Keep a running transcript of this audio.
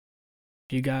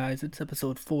You guys, it's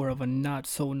episode 4 of a Not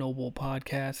So Noble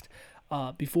podcast.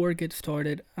 Before it gets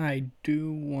started, I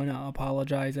do want to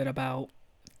apologize that about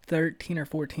 13 or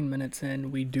 14 minutes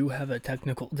in, we do have a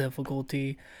technical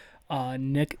difficulty.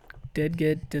 Nick did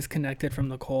get disconnected from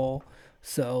the call,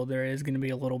 so there is going to be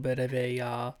a little bit of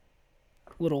a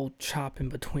little chop in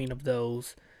between of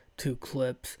those two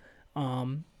clips.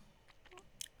 Um,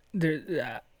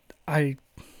 I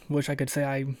wish I could say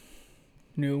I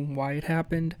knew why it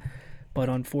happened, but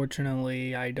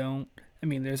unfortunately, I don't. I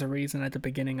mean, there's a reason at the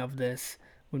beginning of this,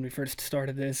 when we first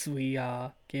started this, we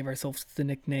gave ourselves the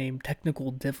nickname Technical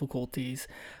Difficulties.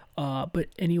 But,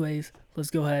 anyways,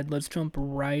 let's go ahead. Let's jump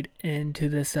right into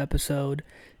this episode.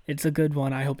 It's a good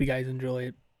one. I hope you guys enjoy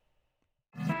it.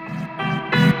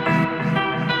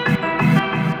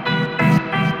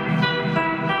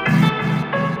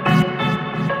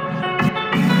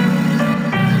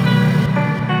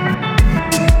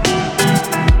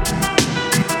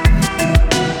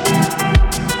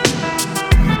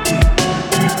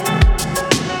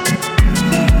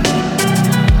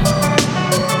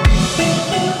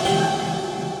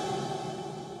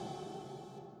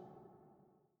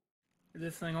 Is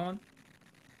this thing on?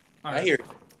 All I right. hear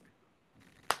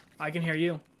I can hear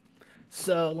you.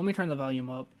 So, let me turn the volume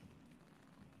up.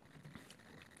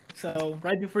 So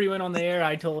right before you went on the air,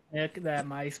 I told Nick that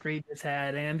my street just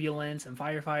had ambulance and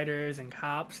firefighters and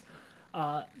cops.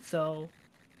 So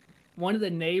one of the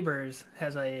neighbors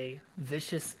has a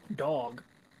vicious dog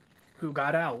who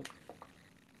got out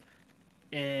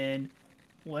and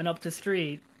went up the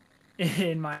street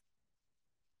in my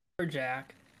floor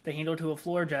jack. They handled to a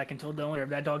floor jack and told the owner if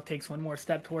that dog takes one more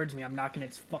step towards me, I'm knocking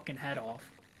its fucking head off.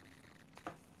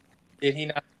 Did he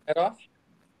knock his head off?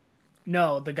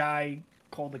 No, the guy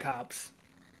called the cops,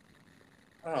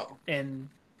 Oh. and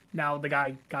now the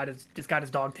guy got his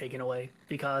dog taken away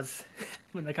because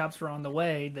when the cops were on the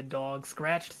way, the dog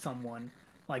scratched someone,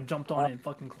 like jumped on Oh, it and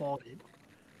fucking clawed it.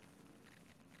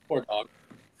 poor dog.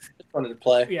 Just wanted to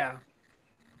play. Yeah,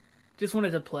 just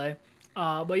wanted to play.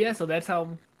 But yeah, so that's how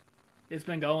it's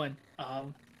been going.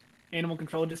 Animal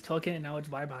control just took it, and now it's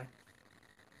bye bye.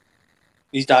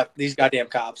 These goddamn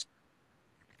cops.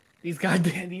 These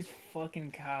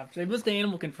fucking cops. It was the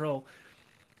animal control.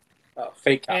 Oh,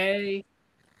 fake cops.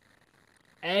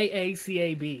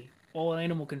 AACAB. All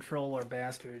animal control are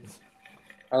bastards.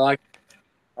 I like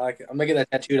it. I'm gonna get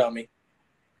that tattooed on me.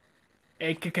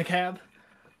 ACACAB.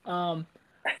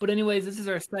 But anyways, this is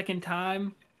our second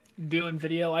time doing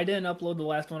video. I didn't upload the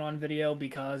last one on video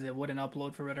because it wouldn't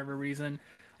upload for whatever reason.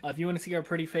 If you want to see our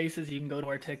pretty faces, you can go to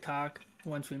our TikTok.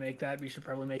 Once we make that, we should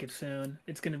probably make it soon.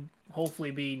 It's gonna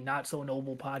hopefully be Not So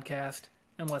Noble podcast,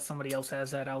 unless somebody else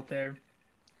has that out there.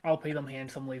 I'll pay them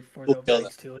handsomely for We'll the kill them.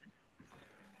 rights to it.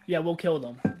 Yeah, we'll kill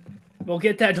them. We'll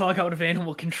get that dog out of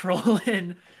animal control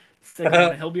and stick him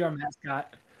on it. He'll be our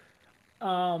mascot.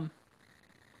 Um,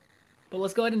 but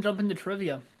let's go ahead and jump into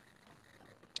trivia.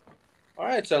 All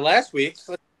right. So last week,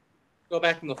 let's go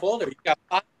back in the folder. You got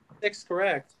 5, 6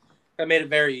 correct. That made it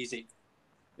very easy.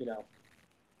 You know.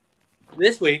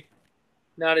 This week,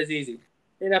 not as easy.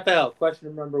 NFL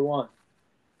question number 1: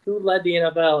 Who led the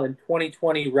NFL in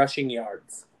 2020 rushing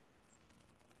yards?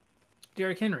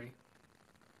 Derrick Henry.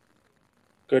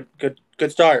 Good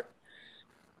start.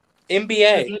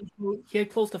 NBA He had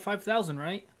close to 5,000,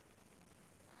 right?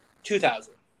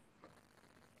 2000.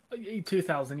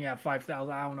 2,000, yeah,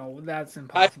 5,000. I don't know. That's I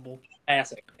impossible.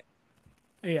 classic.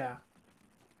 Yeah.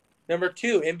 Number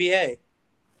 2, NBA.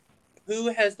 Who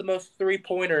has the most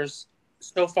 3-pointers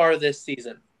so far this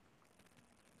season?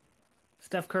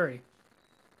 Steph Curry.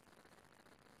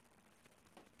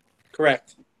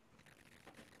 Correct.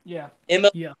 Yeah.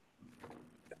 Emma, Yeah.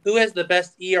 who has the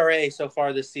best ERA so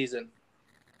far this season?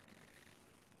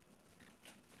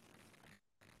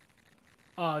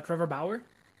 Trevor Bauer.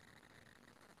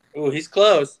 Ooh, he's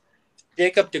close.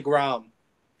 Jacob DeGrom.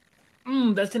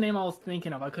 That's the name I was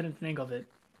thinking of. I couldn't think of it.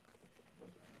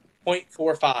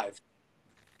 0.45.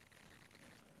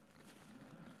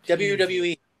 Jesus.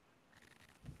 WWE.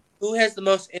 Who has the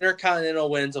most intercontinental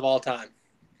wins of all time?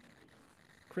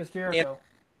 Chris Jericho.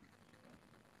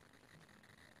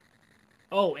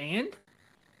 And?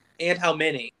 And how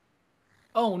many?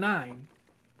 Oh, 9.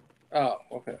 Oh,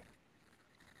 okay.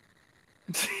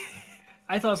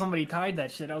 I thought somebody tied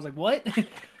that shit. I was like, what?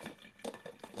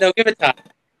 No, give it time.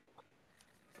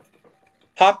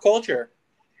 Pop culture.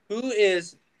 Who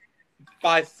is,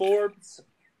 by Forbes'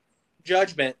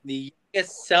 judgment, the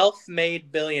youngest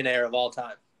self-made billionaire of all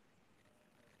time?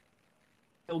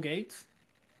 Bill Gates.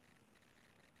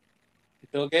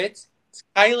 Bill Gates? It's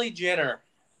Kylie Jenner.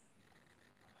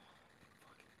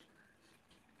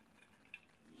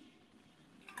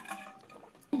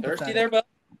 Thirsty pathetic. there, bud?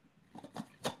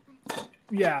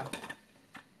 Yeah.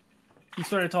 You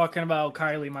started talking about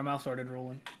Kylie, my mouth started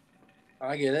rolling.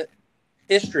 I get it.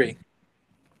 History.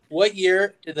 What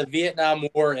year did the Vietnam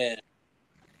War end?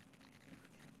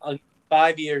 I'll give you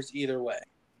 5 years either way.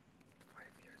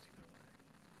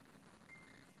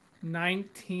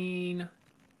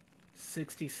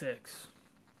 1966.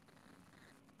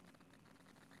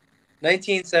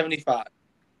 1975.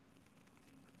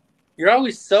 You're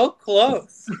always so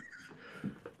close.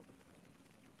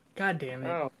 God damn it.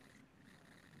 Oh,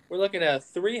 we're looking at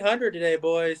 300 today,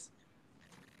 boys.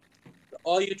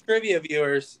 All you trivia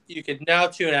viewers, you can now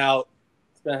tune out.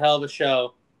 It's been a hell of a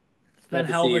show. It's been Love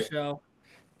to hell see of a you. show.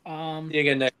 See you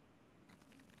again next.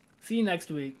 See you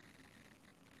next week.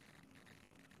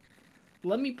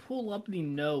 Let me pull up the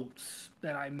notes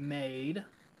that I made.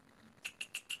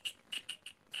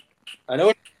 I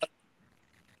know.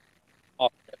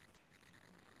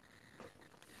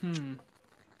 Did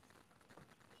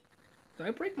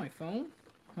I break my phone?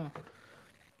 Huh.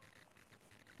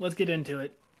 Let's get into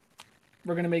it.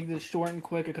 We're gonna make this short and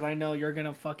quick because I know you're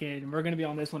gonna we're gonna be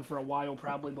on this one for a while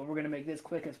probably, but we're gonna make this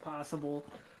quick as possible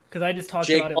because I just talked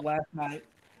Jake about it Paul. last night.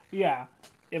 Yeah,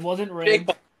 it wasn't Jake rigged.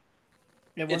 Paul.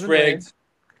 It It's wasn't rigged. rigged.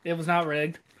 It was not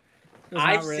rigged. It was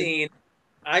I've not rigged. seen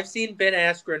I've seen Ben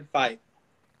Askren fight.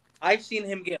 I've seen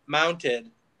him get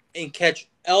mounted and catch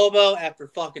elbow after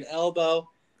fucking elbow.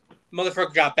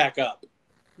 Motherfucker got back up.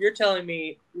 You're telling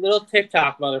me little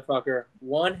TikTok motherfucker,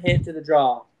 one hit to the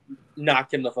jaw,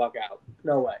 knocked him the fuck out.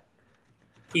 No way.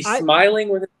 He's I smiling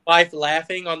with his wife,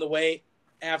 laughing on the way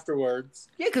afterwards.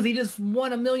 Yeah, because he just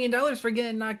won $1 million for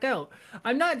getting knocked out.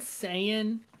 I'm not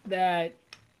saying that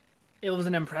it was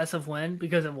an impressive win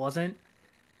because it wasn't.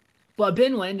 But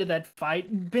Ben went into that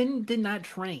fight. Ben did not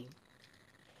train.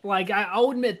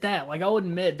 I'll admit that. I'll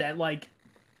admit that. Like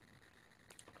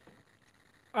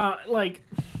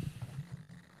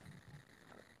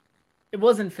it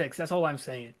wasn't fixed. That's all I'm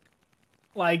saying.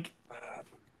 Like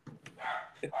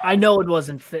I know it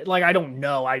wasn't fit. I don't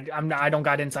know. I'm not. I don't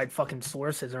got inside fucking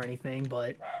sources or anything.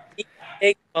 But He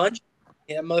take a punch.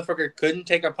 Yeah, motherfucker couldn't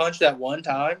take a punch that one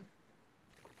time.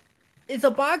 it's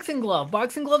a boxing glove.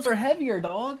 Boxing gloves are heavier,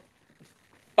 dog.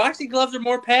 Boxing gloves are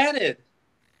more padded.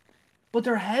 But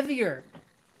they're heavier.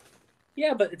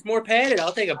 Yeah, but it's more padded.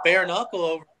 I'll take a bare knuckle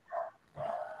over.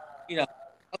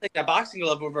 I'll take that boxing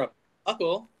glove over a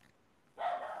knuckle.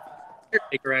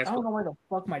 Take her I ass. don't know why the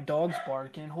fuck my dog's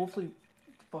barking. Hopefully,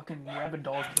 fucking rabid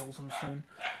dog kills him soon.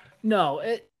 No,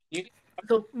 You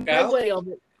so can my out. way of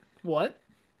it. What?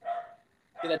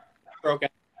 Get that broke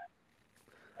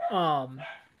out. Um,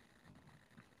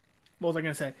 what was I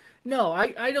gonna say? No,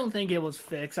 I don't think it was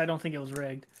fixed. I don't think it was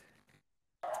rigged.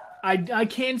 I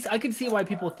can see why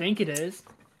people think it is.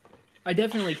 I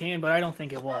definitely can, but I don't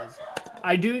think it was.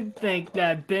 I do think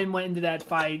that Ben went into that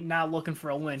fight not looking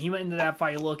for a win. He went into that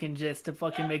fight looking just to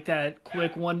fucking make that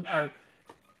quick one. Or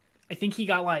I think he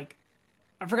got I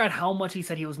forgot how much he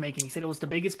said he was making. He said it was the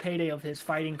biggest payday of his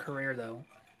fighting career, though.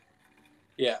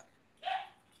 Yeah.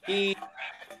 I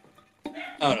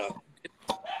don't know.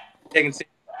 Taking Say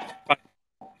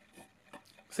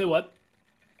what?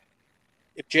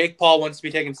 if Jake Paul wants to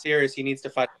be taken serious, he needs to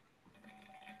fight.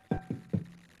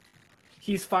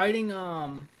 He's fighting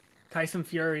Tyson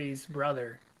Fury's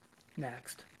brother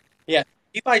next. Yeah, if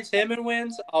he fights him and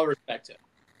wins, I'll respect him.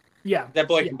 Yeah. That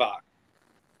boy Yeah. can box.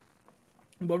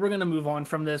 But we're gonna move on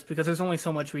from this because there's only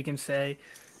so much we can say,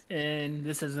 and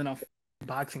this isn't a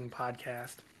boxing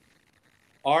podcast.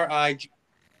 RIG.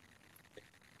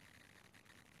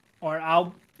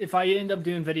 Or if I end up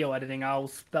doing video editing, I'll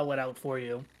spell it out for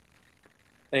you.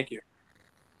 Thank you.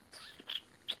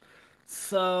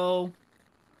 So,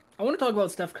 I want to talk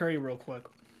about Steph Curry real quick.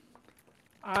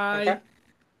 I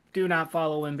do not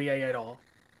follow NBA at all.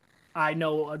 I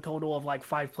know a total of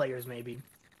 5 players, maybe.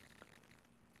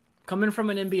 Coming from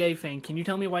an NBA fan, can you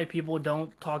tell me why people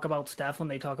don't talk about Steph when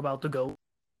they talk about the GOAT?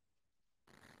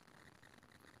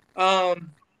 So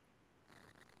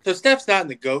Steph's not in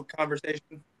the GOAT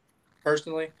conversation,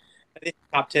 personally. I think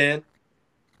top 10.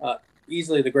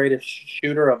 Easily the greatest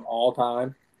shooter of all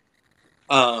time.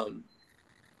 I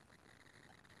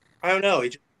don't know.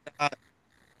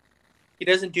 He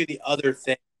doesn't do the other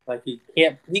thing. He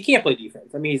can't play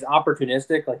defense. I mean, he's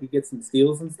opportunistic. He gets some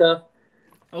steals and stuff.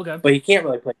 Okay. But he can't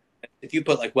really play defense. If you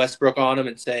put Westbrook on him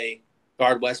and say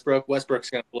guard Westbrook, Westbrook's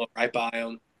going to blow right by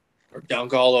him or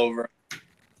dunk all over.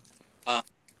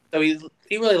 So he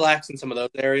really lacks in some of those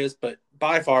areas, but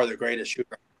by far the greatest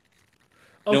shooter.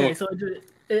 Okay, so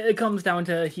it comes down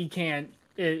to he can't.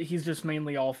 He's just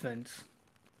mainly offense.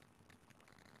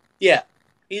 Yeah,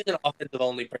 He's an offensive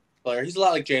only player. He's a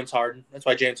lot like James Harden. That's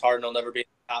why James Harden will never be in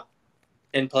the top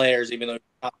 10 players, even though he's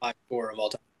top five scorer of all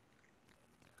time.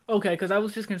 Okay, because I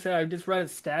was just gonna say I just read a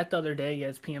stat the other day.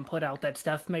 ESPN put out that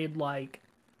Steph made like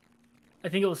I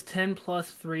think it was 10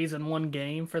 plus threes in one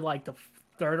game for like the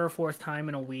third or fourth time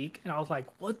in a week, and I was like,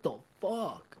 what the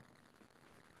fuck?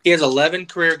 He has 11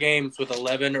 career games with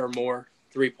 11 or more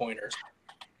 3-pointers.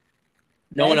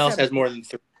 No one That's else has more than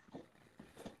 3.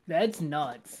 that's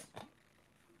nuts.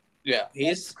 Yeah,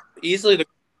 he's easily the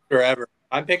greatest ever.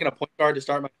 I'm picking a point guard to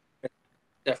start my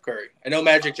Steph Curry. I know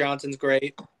Magic Johnson's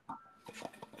great,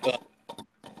 but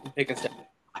I'm picking Steph.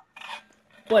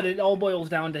 But it all boils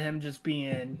down to him just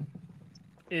being.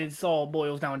 It all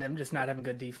boils down to him just not having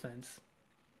good defense.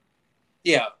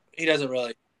 Yeah, he doesn't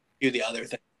really do the other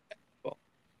thing. Well,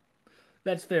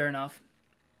 That's fair enough.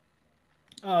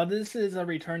 This is a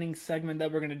returning segment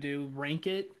that we're gonna do. Rank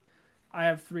it. I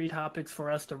have three topics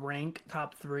for us to rank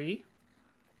top three.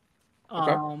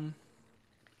 okay. Um,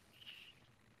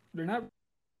 they're not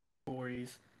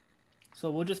categories,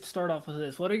 so we'll just start off with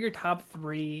this. What are your top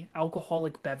three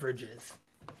alcoholic beverages?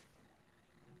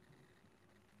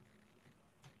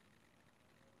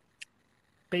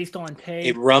 Based on A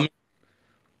taste, rum,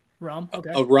 rum.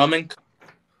 Okay. a rum and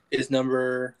coke is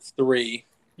number 3.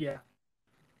 Yeah.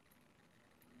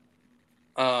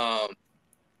 Um,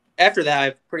 after that, I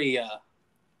have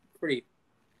pretty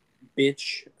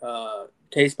bitch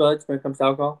taste buds when it comes to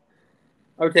alcohol.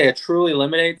 I would say a Truly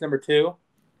Lemonade's number 2,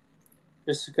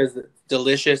 just because it's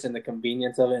delicious and the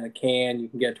convenience of it in a can. You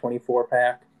can get a 24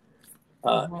 pack,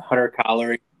 Uh-huh. 100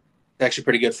 calories. It's actually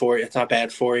pretty good for you. It's not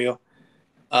bad for you.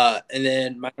 And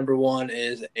then my number 1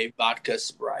 is a vodka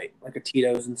Sprite, like a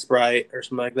Tito's and Sprite or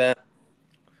something like that.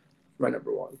 My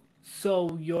number 1.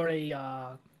 So you're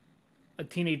a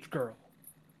teenage girl.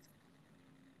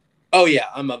 Oh yeah,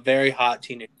 I'm a very hot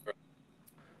teenager.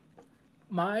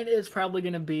 Mine is probably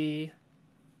gonna be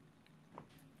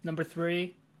number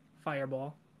three,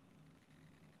 Fireball.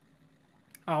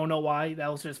 I don't know why.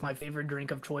 That was just my favorite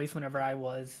drink of choice whenever I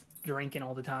was drinking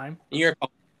all the time. You're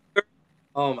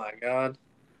oh my god.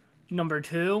 Number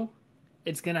two,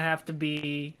 it's gonna have to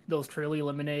be those Truly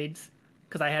lemonades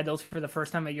because I had those for the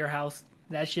first time at your house.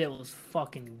 That shit was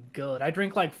fucking good. I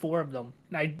drank like four of them.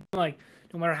 I like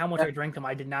no matter how much I drank them,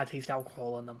 I did not taste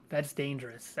alcohol in them. That's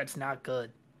dangerous. That's not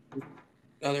good.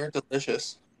 Oh, they're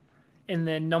delicious. And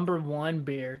then number one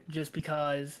beer, just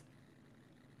because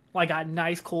like a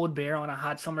nice cold beer on a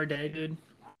hot summer day, dude.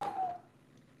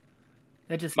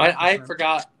 That just hits I different.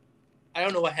 forgot. I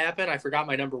don't know what happened. I forgot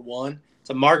my number 1. It's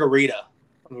a margarita.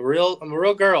 I'm a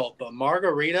real girl, but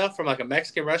margarita from like a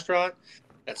Mexican restaurant,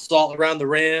 that salt around the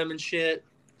rim and shit.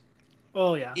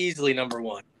 Oh yeah. Easily number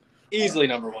 1. Easily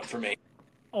number 1 for me.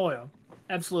 Oh yeah.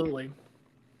 Absolutely.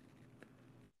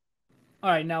 All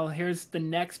right, now here's the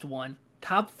next one.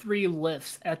 Top three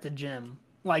lifts at the gym.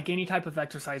 Like any type of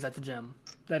exercise at the gym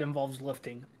that involves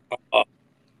lifting. Uh,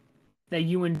 That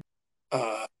you and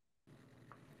uh,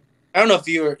 I don't know if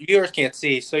viewers can't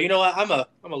see. So you know what? I'm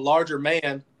a larger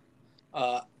man.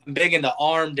 I'm big into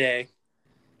arm day.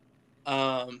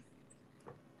 Um,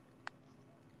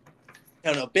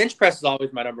 I don't know. Bench press is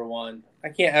always my number 1. I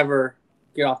can't ever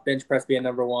get off bench press being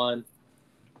number 1.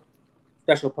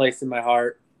 Special place in my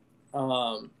heart.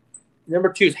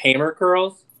 Number 2 is hammer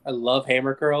curls. I love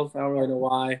hammer curls. I don't really know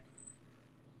why.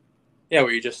 Yeah,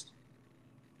 where you just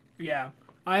yeah.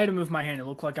 I had to move my hand. It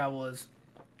looked like I was.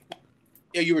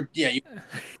 you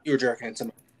were jerking at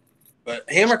somebody. But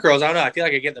hammer curls, I don't know. I feel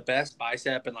like I get the best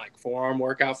bicep and like forearm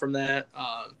workout from that.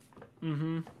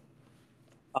 Mm-hmm.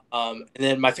 And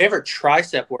then my favorite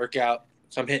tricep workout.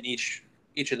 So I'm hitting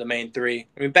each of the main 3.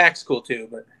 I mean, back's cool too,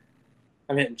 but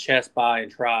I'm hitting chest, bi,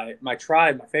 and tri. My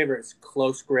favorite is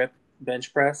close grip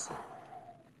bench press.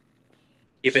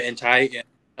 Keep it in tight. Yeah,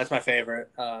 that's my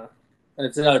favorite.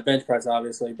 It's another bench press,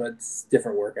 obviously, but it's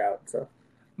different workout. So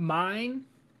Mine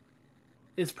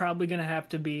is probably gonna have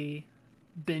to be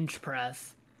bench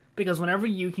press because whenever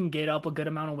you can get up a good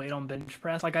amount of weight on bench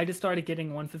press, like I just started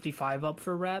getting 155 up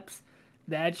for reps.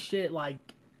 That shit, like,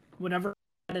 whenever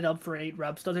I got it up for 8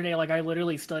 reps the other day, like I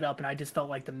literally stood up and I just felt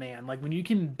like the man. Like when you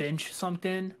can bench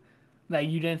something that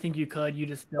you didn't think you could, you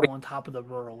just feel on top of the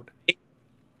world.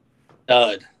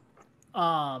 stud.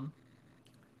 Um,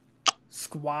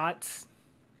 Squats.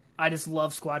 I just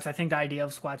love squats. I think the idea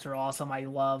of squats are awesome. I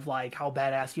love like how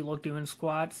badass you look doing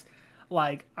squats.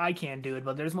 Like I can't do it,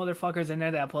 but there's motherfuckers in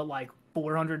there that put like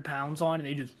 400 pounds on and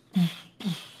they just.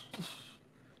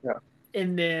 Yeah.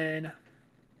 And then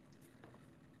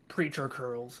preacher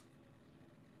curls.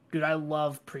 Dude, I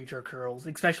love preacher curls,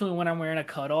 especially when I'm wearing a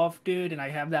cutoff, dude, and I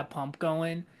have that pump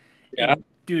going. Yeah. And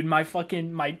Dude,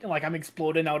 I'm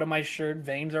exploding out of my shirt.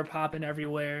 Veins are popping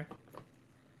everywhere.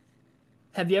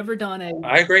 Have you ever done a?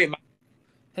 I agree.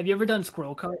 Have you ever done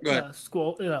Good.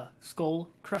 skull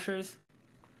crushers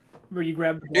where you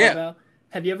grab the Yeah. barbell?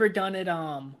 Have you ever done it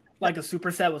like a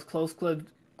superset with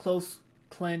close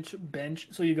clinch bench?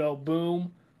 So you go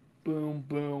boom, boom,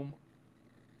 boom.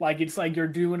 Like it's like you're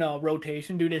doing a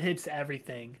rotation, dude. It hits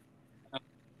everything.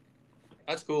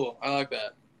 That's cool. I like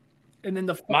that. And then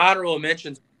the My honorable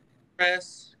mentions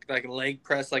press, 'cause I can leg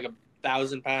press like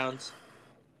 1,000 pounds.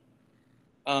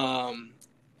 And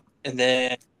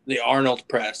then the Arnold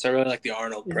press. I really like the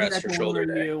Arnold isn't press that for the one where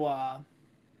shoulder day. you are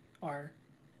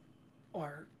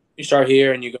are You start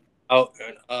here and you go out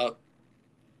and up.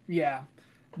 yeah,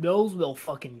 those will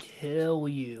fucking kill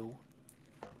you.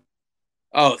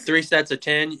 Oh, 3 sets of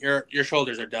 10. Your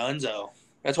shoulders are done. So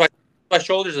that's why my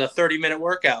shoulders is a 30-minute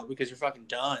workout because you're fucking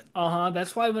done.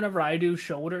 That's why whenever I do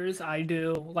shoulders, I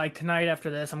do like tonight after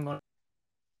this, I'm going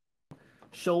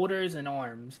shoulders and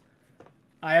arms.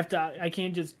 I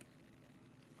can't just.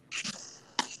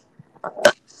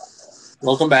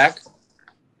 Welcome back.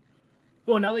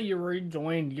 Well, now that you're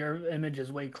rejoined, your image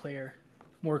is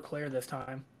more clear this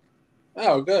time.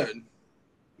 Oh, good.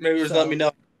 Maybe just let me So,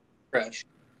 know. Fresh.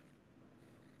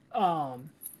 um,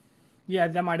 yeah,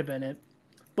 that might have been it.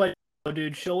 But,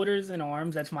 dude, shoulders and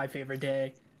arms, that's my favorite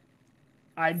day.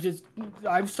 I just,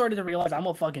 I've started to realize I'm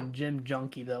a fucking gym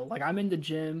junkie though. Like I'm in the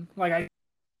gym, like I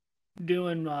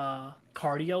doing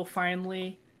cardio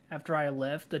finally after I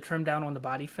lift to trim down on the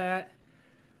body fat.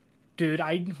 Dude,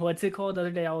 what's it called? The other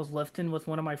day I was lifting with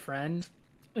one of my friends,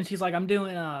 and she's like I'm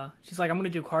gonna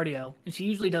do cardio, and she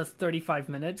usually does 35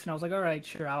 minutes, and I was like, all right,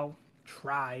 sure, I'll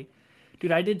try.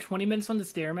 Dude, I did 20 minutes on the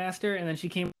stairmaster, and then she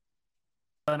came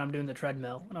and I'm doing the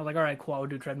treadmill, and I was like, all right, cool, I'll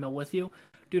do treadmill with you.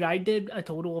 Dude, I did a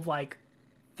total of like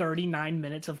 39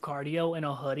 minutes of cardio in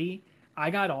a hoodie.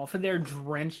 I got off of there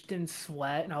drenched in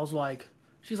sweat, and I was like,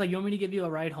 she's like, you want me to give you a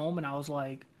ride home? And I was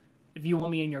like, if you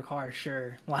want me in your car,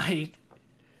 sure. Like,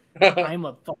 I'm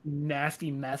a fucking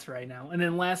nasty mess right now. And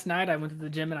then last night I went to the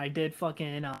gym and I did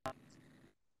fucking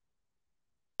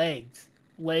legs,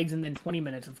 legs, and then 20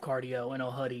 minutes of cardio in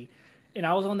a hoodie. And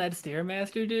I was on that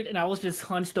stairmaster, dude, and I was just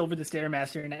hunched over the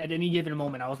stairmaster, and at any given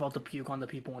moment, I was about to puke on the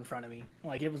people in front of me.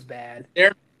 Like it was bad.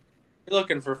 You're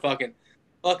looking for fuck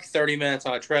 30 minutes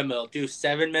on a treadmill. Do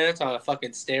 7 minutes on a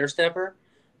fucking stair stepper.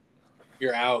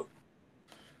 You're out.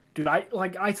 Dude, I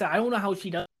said I don't know how she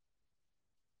does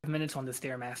 5 minutes on the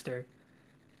stairmaster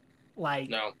like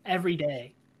No. every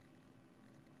day.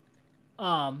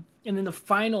 And then the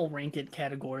final rank it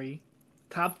category,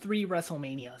 top 3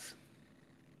 WrestleManias.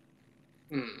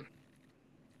 Hmm.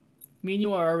 Me and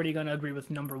you are already gonna agree with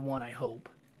number one, I hope.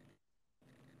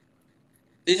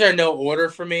 These are no order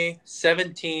for me.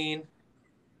 17,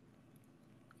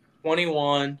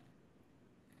 21.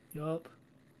 Yup.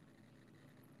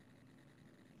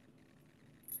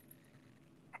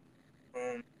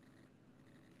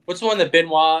 What's the one that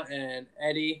Benoit and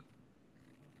Eddie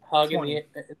hug in 20.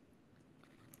 the?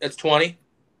 That's 20.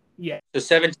 Yeah. So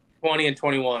 17, 20, and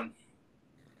 21.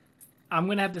 I'm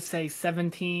gonna have to say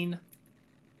 17,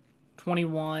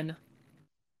 21.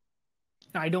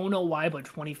 I don't know why, but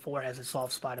 24 has a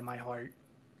soft spot in my heart.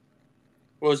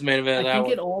 What was the main event I of that think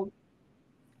one? it all.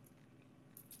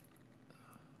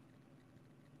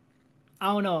 I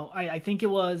don't know. I think it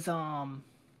was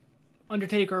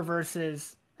Undertaker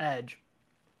versus Edge.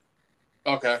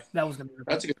 Okay, That was the main event.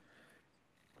 that's a good.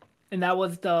 And that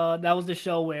was the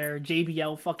show where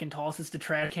JBL fucking tosses the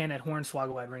trash can at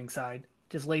Hornswoggle at ringside.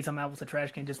 Just lays him out with the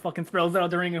trash can, just fucking throws it out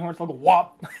the ring, and Hornswoggle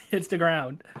whop hits the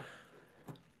ground.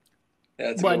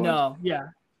 That's a good But one. no, yeah,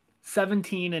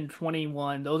 17 and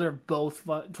 21. Those are both.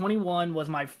 21 was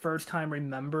my first time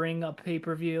remembering a pay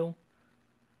per view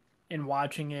and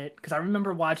watching it because I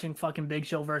remember watching fucking Big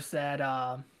Show versus that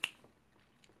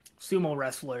sumo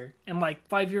wrestler, and like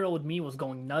 5-year-old me was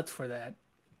going nuts for that.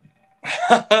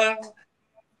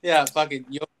 Yeah, fucking.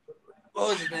 What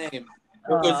was his name?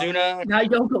 Uh, Yokozuna. Not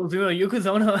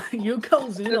Yokozuna.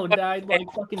 Yokozuna died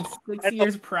like fucking 6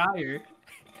 years prior.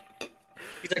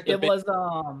 He's like the It big. was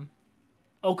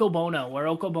Okobono or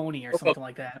Okoboni or something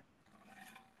like that.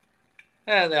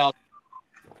 They all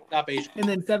top Asian. And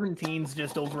then 17's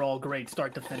just overall great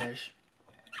start to finish.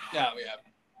 Yeah, yeah.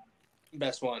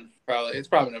 Best one, probably. It's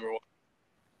probably number one.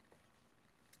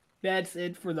 That's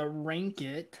it for the rank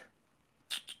it.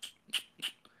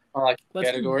 I like the Let's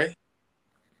do category.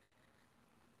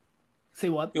 say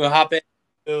what? You want to hop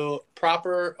into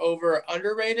proper over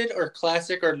underrated or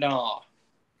classic or nah?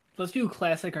 Let's do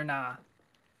classic or nah.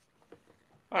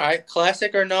 All right,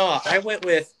 classic or nah? I went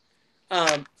with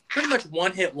pretty much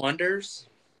one hit wonders.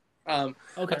 A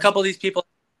Okay. couple of these people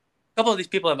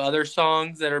have other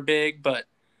songs that are big, but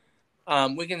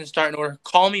we can start in order.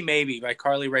 "Call Me Maybe" by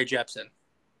Carly Rae Jepsen.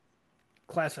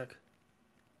 Classic.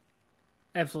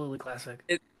 Absolutely classic.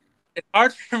 It, it's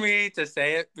hard for me to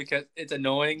say it because it's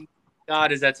annoying.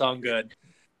 God, is that song good?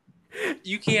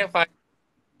 You can't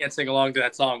sing along to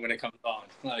that song when it comes on.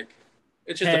 Like,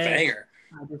 it's just a Hey, banger.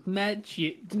 I just met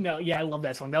you. No, yeah, I love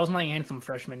that song. That was my anthem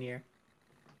freshman year.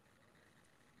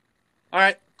 All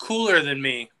right, "Cooler Than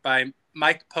Me" by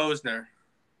Mike Posner.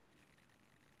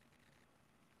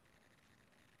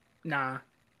 Nah,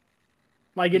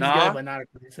 like it's good, Nah, but not a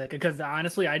classic. Because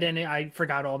honestly, I didn't. I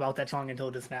forgot all about that song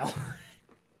until just now.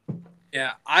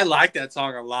 yeah, I like that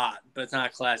song a lot, but it's not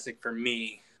a classic for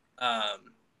me.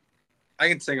 Um, I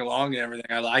can sing along and everything.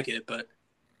 I like it, but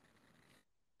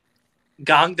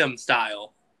 "Gangnam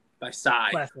Style" by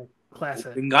Psy. Classic.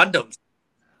 Classic. Gundam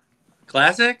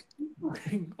classic.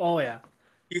 Oh yeah.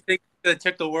 You think that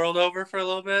took the world over for a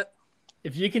little bit?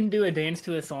 If you can do a dance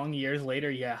to a song years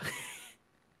later, yeah.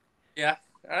 Yeah,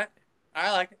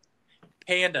 I like it.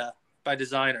 "Panda" by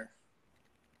Designer.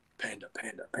 Panda,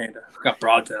 panda, panda. Got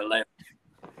broad to the left.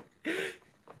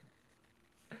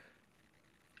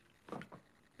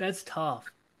 That's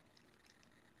tough.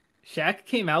 Shaq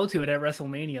came out to it at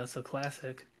WrestleMania, so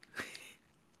classic.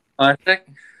 Classic.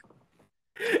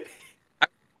 I,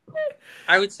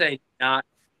 I would say not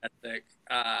classic.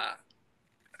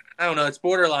 I don't know. It's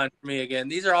borderline for me again.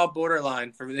 These are all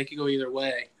borderline for me. They could go either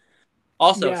way.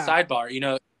 Also, Yeah. sidebar.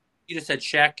 You just said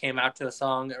Shaq came out to a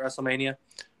song at WrestleMania.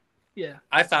 Yeah.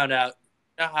 I found out,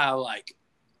 how like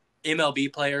MLB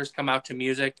players come out to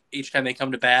music each time they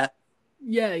come to bat.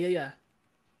 Yeah. Yeah. Yeah.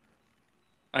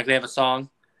 Like they have a song.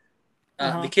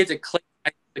 Uh The huh. kids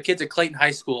at Clayton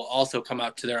High School also come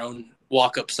out to their own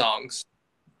walk up songs.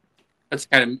 That's the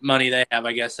kind of money they have,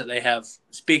 I guess. That they have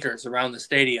speakers around the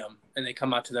stadium and they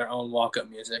come out to their own walk up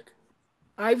music.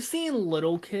 I've seen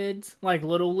little kids, like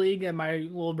Little League at my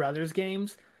little brother's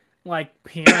games. Like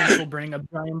parents will bring a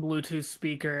giant Bluetooth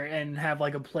speaker and have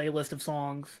like a playlist of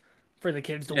songs for the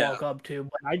kids to Yeah, walk up to.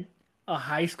 But a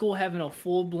high school having a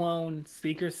full blown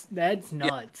speakers, that's yeah,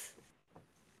 nuts.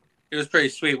 it was pretty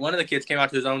sweet. One of the kids came out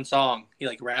to his own song. He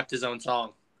like rapped his own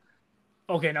song.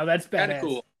 Okay, now that's Kind of badass.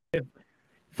 cool.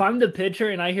 If I'm the pitcher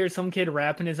and I hear some kid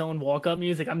rapping his own walk up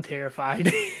music, I'm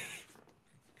terrified.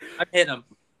 I'm hitting him.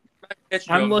 I'm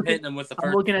pitching to I'm him. I'm looking, hitting him with the I'm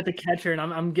first. looking at the catcher and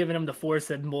I'm giving him the four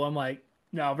symbol. I'm like,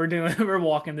 no, we're doing, we're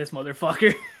walking this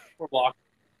motherfucker. We're walking.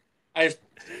 I just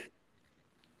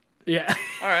Yeah.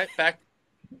 all right. Back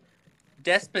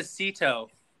 "Despacito"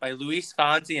 by Luis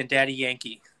Fonsi and Daddy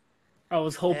Yankee. I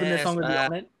was hoping this song would be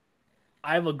on it.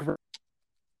 I have a great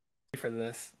for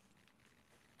this.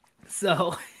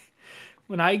 So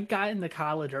when I got into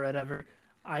college or whatever,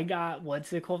 I got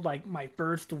what's it called? Like my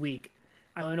first week.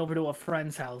 I went over to a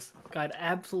friend's house, got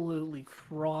absolutely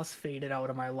cross-faded out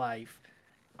of my life.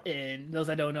 And those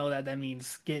that don't know that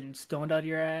means getting stoned out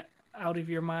of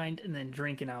your mind and then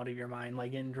drinking out of your mind,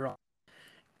 like getting drunk.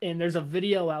 And there's a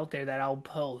video out there that I'll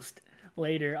post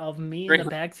later of me in the Drink.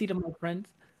 backseat of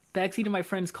my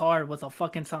friend's car with a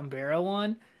fucking sombrero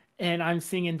on, and I'm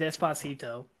singing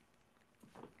Despacito.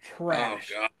 Oh Trash.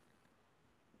 god.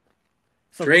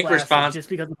 So Drink classic, responsibly. just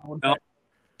because it holds No, that.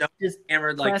 don't Just get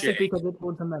hammered like classic Jake. because it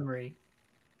holds a memory.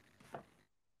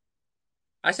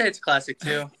 I say it's classic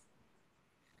too.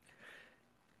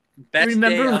 Best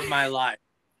day Remember? of my life.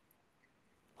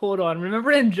 Hold on.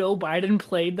 Remember when Joe Biden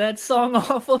played that song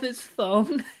off of his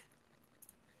phone?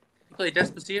 You play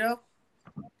Despacito?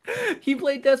 He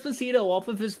played Despacito off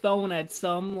of his phone at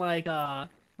some like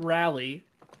rally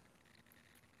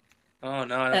Oh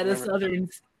no, I don't at a remember that. southern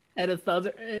at a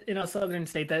southern in a southern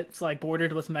state that's like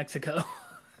bordered with Mexico.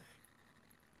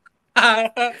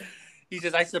 He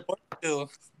says, "I support you."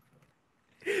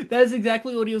 That's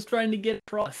exactly what he was trying to get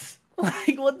across.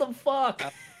 Like, what the fuck?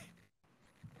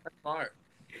 That's smart.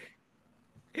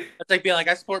 That's like being like,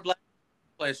 "I support black."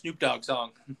 Play a Snoop Dogg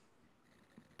song.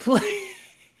 Play,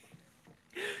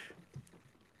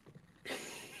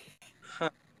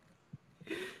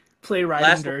 play Riding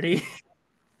Last one. Dirty.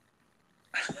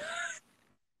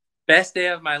 "Best Day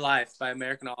of My Life" by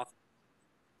American Author.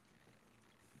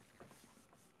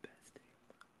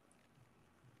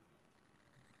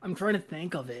 I'm trying to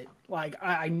think of it. Like,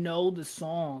 I know the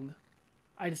song.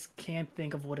 I just can't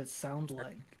think of what it sounds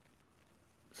like.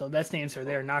 So that's the answer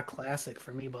there. Not classic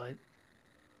for me, but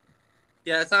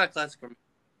Yeah, it's not a classic for me.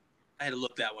 I had to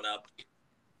look that one up.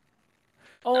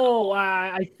 No. oh,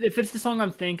 if it's the song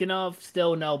I'm thinking of,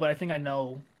 still no. But I think I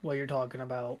know what you're talking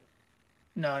about.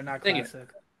 No, not Thinking it.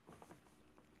 classic.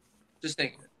 Just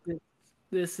thinking it.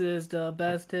 This is the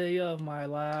best day of my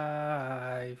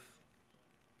life.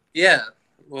 Yeah.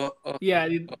 Well, Yeah, uh,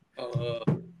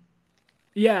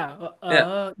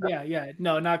 yeah, yeah. yeah.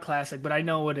 No, not classic, but I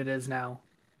know what it is now.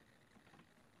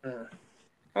 Uh,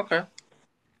 okay.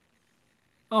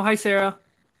 Oh, hi, Sarah.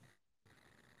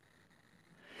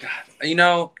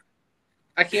 God,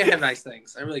 I can't have nice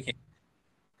things. I really can't.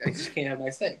 I just can't have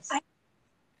nice things.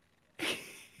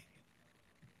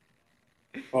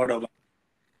 Photo.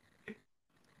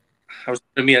 I was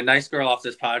gonna be a nice girl off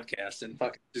this podcast, and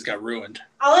fucking just got ruined.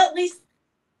 I'll at least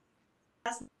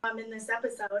I'm in this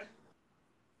episode.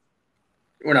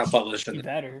 We're not publishing. You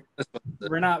better. This.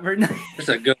 We're not. We're not. It's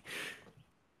a good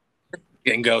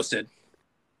getting ghosted.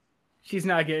 She's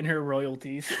not getting her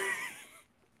royalties.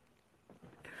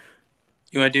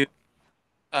 You want to do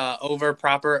over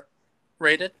proper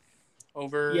rated?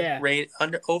 Over Yeah. rate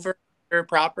over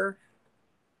proper?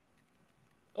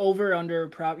 Over, under,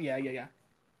 prop. Yeah. Yeah.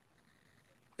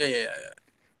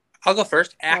 I'll go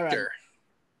first. All right. Actor.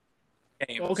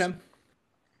 James. Okay.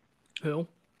 Who?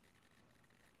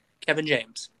 Kevin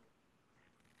James.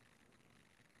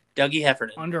 Dougie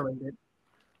Heffernan. Underrated.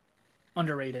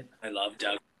 I love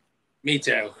Doug. Me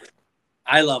too.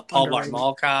 I love Paul Blart Underrated.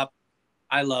 Mall Cop.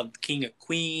 I love King of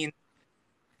Queens.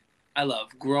 I love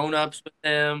Grown Ups with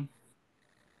him.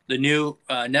 The new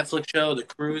Netflix show, The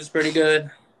Crew, is pretty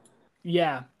good.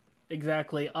 Yeah,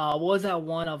 exactly. What was that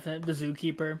one of him, the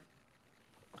zookeeper?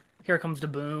 Here comes the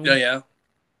boom. Oh yeah.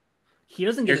 He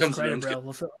doesn't Here get his comes the credit, boom.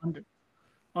 bro. So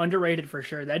underrated for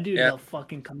sure. That dude's Yeah. a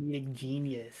fucking comedic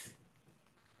genius.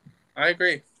 I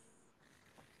agree.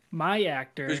 My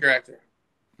actor, Who's your actor?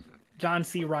 John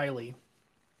C. Reilly.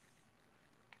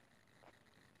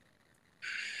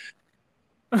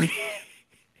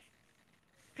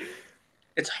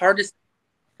 It's hard to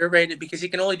underrated because he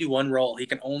can only do one role. He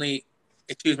can only,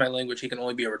 excuse my language, he can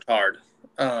only be a retard.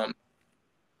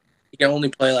 He can only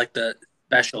play like the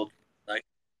special, like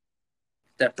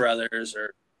Step Brothers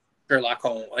or Sherlock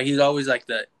Holmes. Like he's always like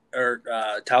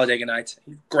Talladega Nights.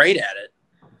 He's great at it.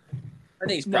 I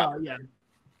think he's proper. No, yeah.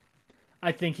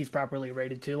 I think he's properly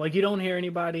rated too. Like you don't hear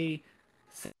anybody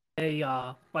say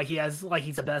like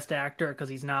he's the best actor because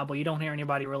he's not, but you don't hear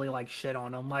anybody really like shit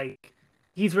on him. Like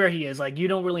he's where he is. Like you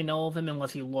don't really know of him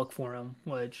unless you look for him,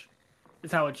 which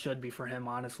is how it should be for him,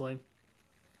 honestly.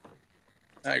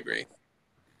 I agree.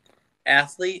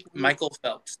 Athlete, Michael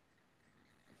Phelps.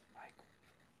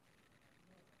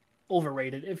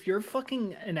 Overrated. If you're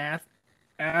fucking an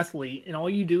athlete and all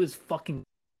you do is fucking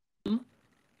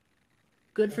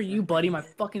good for you, buddy. My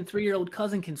fucking 3-year-old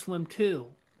cousin can swim too.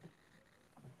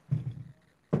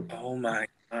 Oh my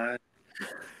god.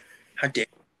 How dare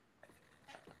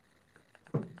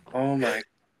Oh my.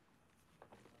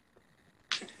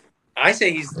 I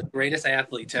say he's the greatest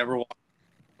athlete to ever walk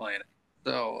the planet.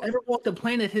 So Ever walk the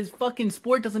planet? His fucking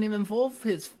sport doesn't even involve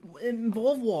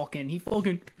walking. He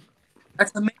fucking.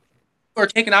 that's amazing. We're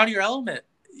taken out of your element.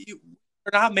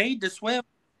 We're not made to swim.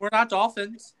 We're not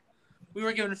dolphins. We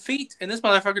were given feet, and this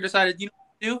motherfucker decided, you know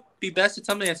what to do? Be best at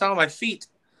something that's not on my feet.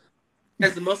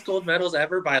 Has the most gold medals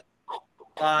ever by a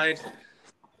slide.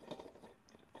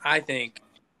 I think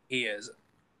he is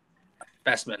a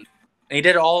specimen. And he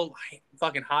did it all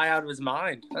fucking high out of his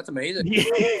mind. That's amazing. Yeah.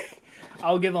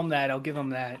 I'll give him that.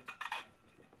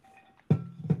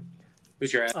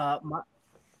 Who's your ass?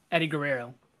 Eddie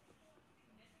Guerrero.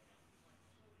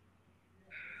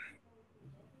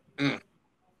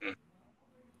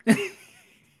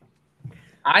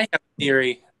 I have a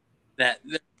theory that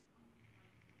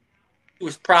he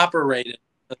was proper rated,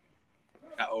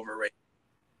 got overrated.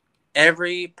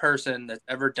 Every person that's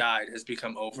ever died has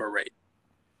become overrated.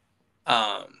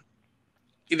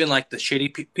 Even like the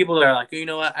shitty people that are like, you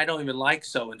know what, I don't even like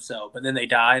so and so, but then they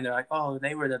die and they're like, oh,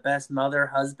 they were the best mother,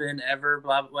 husband ever,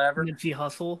 blah, blah, whatever. Nipsey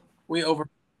Hussle. We over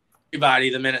everybody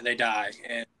the minute they die,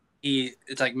 and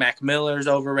it's like Mac Miller's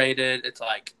overrated. It's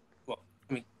like, well,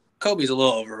 I mean, Kobe's a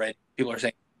little overrated. People are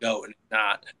saying go and it's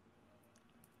not.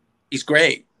 He's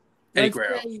great. Eddie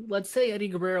Guerrero. Let's say Eddie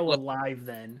Guerrero alive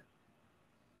then.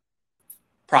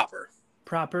 Proper.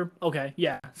 Okay,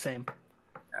 yeah, same.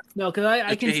 Yeah. No, because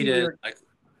I can see did, like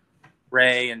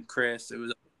Ray and Chris. It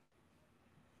was.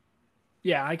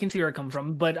 Yeah, I can see where it comes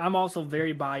from, but I'm also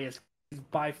very biased. He's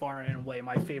by far and away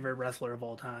my favorite wrestler of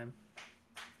all time.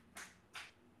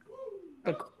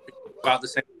 About the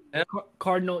same. Yeah.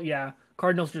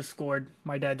 Cardinals just scored.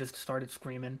 My dad just started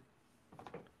screaming.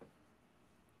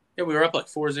 Yeah, we were up like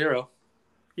 4-0.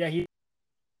 Yeah, he.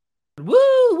 Woo,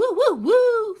 woo, woo,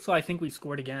 woo! So I think we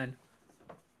scored again.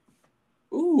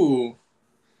 Ooh.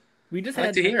 We just I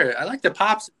like to hear it. I like the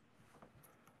pops.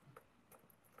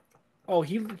 Oh,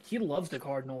 he loves the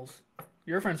Cardinals.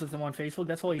 You're friends with him on Facebook.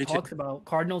 That's all he Me too. talks about.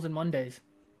 Cardinals and Mondays.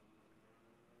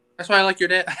 That's why I like your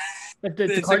dad. If the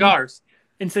And Cardinals cigars.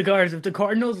 and cigars. If the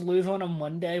Cardinals lose on a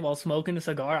Monday while smoking a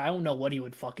cigar, I don't know what he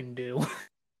would fucking do.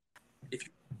 If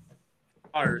you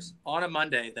cigars on a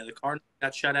Monday that the Cardinals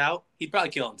got shut out, he'd probably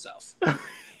kill himself. If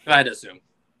I had to assume.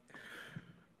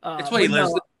 It's what he But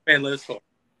lives. no, Man lives for.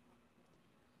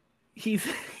 he's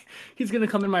he's gonna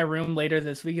come in my room later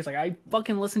this week. He's like, I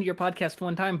fucking listened to your podcast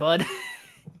one time, bud.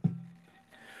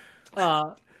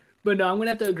 uh, but no, I'm gonna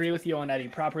have to agree with you on Eddie.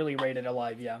 Properly rated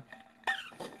alive, yeah.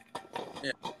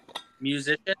 Yeah.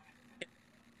 Musician.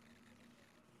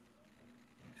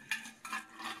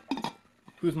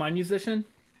 Who's my musician?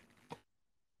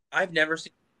 I've never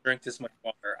seen him drink this much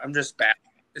water. I'm just bad.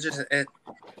 It's just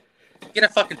get a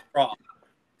fucking straw.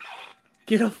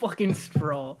 Get a fucking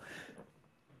straw.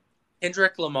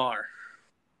 Kendrick Lamar.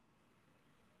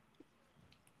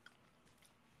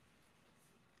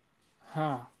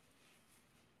 Huh.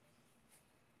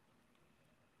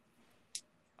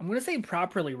 I'm gonna say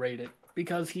properly rated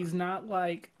because he's not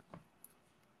like.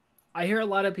 I hear a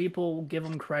lot of people give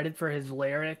him credit for his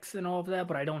lyrics and all of that,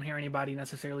 but I don't hear anybody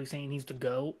necessarily saying he's the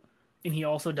GOAT. And he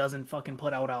also doesn't fucking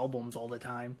put out albums all the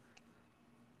time.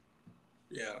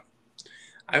 Yeah.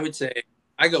 I would say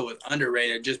I go with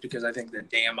underrated just because I think the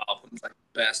Damn album's like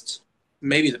the best,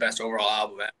 maybe the best overall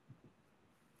album ever.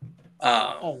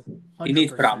 Oh, He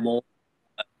needs to put out 100%. more.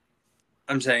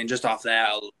 I'm saying just off that,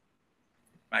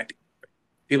 might be,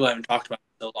 people haven't talked about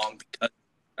it so long because of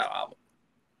that album.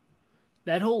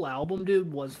 That whole album,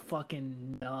 dude, was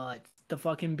fucking nuts. The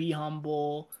fucking Be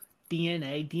Humble,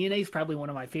 DNA. DNA is probably one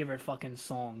of my favorite fucking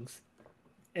songs.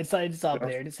 It's up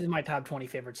there. This is my top 20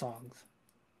 favorite songs.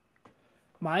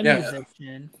 My Yeah,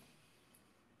 musician,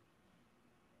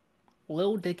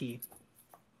 Lil Dicky.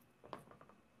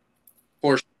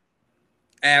 horse,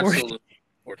 absolute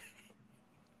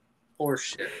horse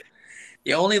shit.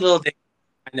 The only little thing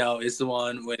I know is the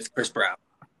one with Chris Brown.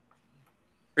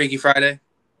 Freaky Friday.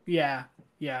 Yeah,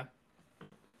 yeah.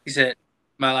 He said,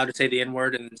 "Am I allowed to say the N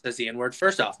word?" And it says the N word.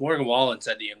 First off, Morgan Wallen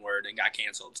said the N word and got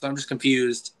canceled, so I'm just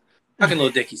confused. How can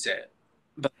Lil Dicky say it?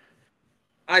 But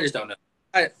I just don't know.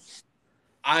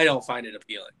 I don't find it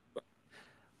appealing. But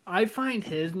I find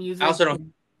his music. I also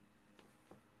don't.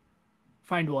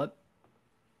 Find what?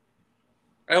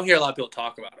 I don't hear a lot of people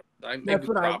talk about him. Like That's maybe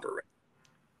what I. proper.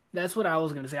 That's what I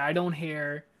was gonna say. I don't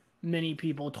hear many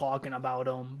people talking about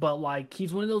him, but like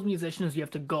he's one of those musicians you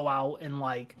have to go out and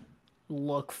like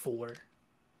look for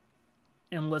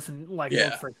and listen, like look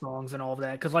Yeah, for songs and all of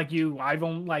that. Because like you, I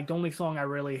don't like the only song I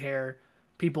really hear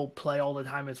people play all the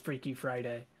time is Freaky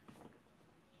Friday.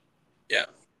 yeah.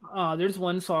 There's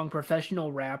one song,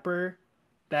 Professional Rapper,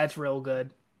 that's real good.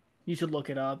 You should look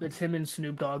it up. It's him and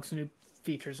Snoop Dogg. Snoop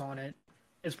features on it.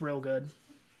 It's real good.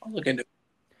 I'll look into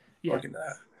Yeah.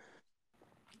 that.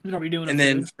 Are we doing a And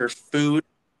then food? for food,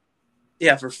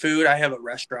 yeah, for food, I have a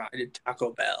restaurant. I did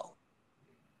Taco Bell.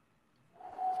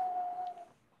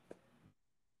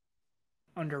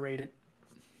 Underrated.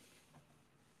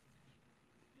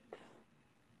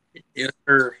 Yes,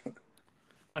 sir.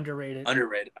 Underrated.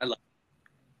 Underrated. I love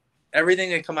everything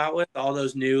they come out with. All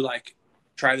those new like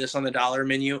try this on the dollar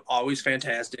menu, always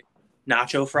fantastic.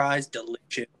 Nacho fries,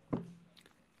 delicious.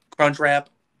 Crunch wrap,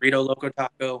 burrito loco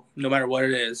taco, no matter what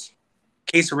it is.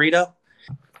 Quesarito.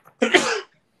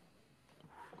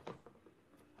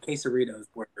 Quesaritos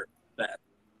were best.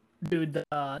 Dude,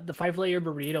 the 5 layer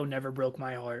burrito never broke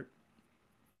my heart.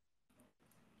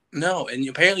 No, and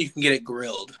apparently you can get it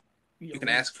grilled. You can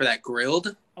ask for that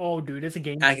grilled. Oh, dude, it's a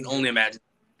game I changer. can only imagine.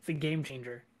 It's a game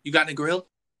changer. You got it grilled?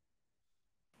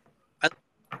 I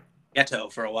ghetto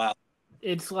for a while.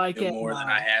 It's like More than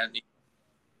I had.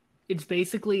 it's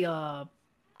basically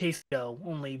queso,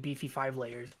 only beefy 5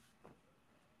 layers.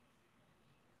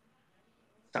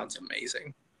 Sounds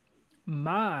amazing.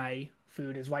 My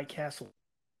food is White Castle.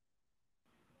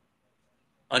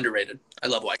 Underrated. I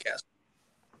love White Castle.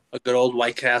 A good old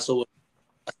White Castle with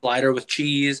a slider with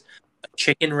cheese, a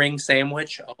chicken ring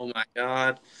sandwich. Oh my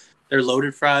god. Their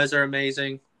loaded fries are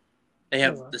amazing. They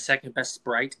have the second best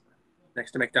Sprite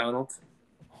next to McDonald's.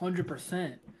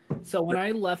 100%. So when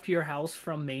I left your house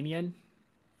from Manian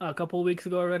a couple of weeks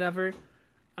ago or whatever,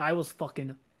 I was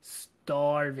fucking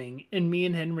starving. And me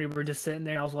and Henry were just sitting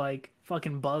there. I was like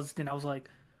fucking buzzed. And I was like,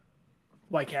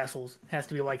 White Castles. Has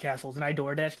to be White Castles. And I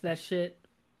DoorDashed that shit.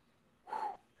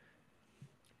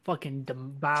 Fucking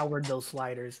devoured those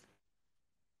sliders.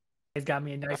 It's got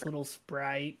me a nice little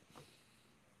Sprite.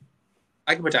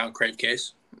 I can put down a crave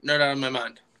case. No doubt in my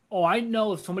mind. Oh, I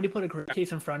know if somebody put a crate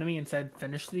case in front of me and said,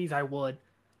 finish these, I would.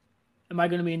 Am I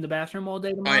going to be in the bathroom all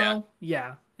day tomorrow?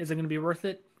 Yeah. Is it going to be worth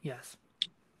it? Yes.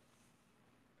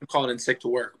 I'm calling in sick to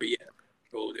work, but yeah,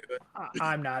 we'll do it.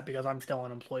 I'm not because I'm still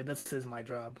unemployed. This is my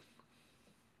job.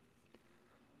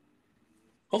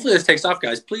 Hopefully this takes off,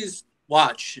 guys. Please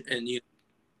watch and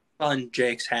fun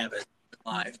Jake's habit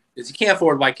live because you can't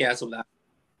afford White Castle without.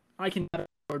 I cannot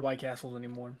afford White Castles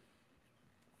anymore.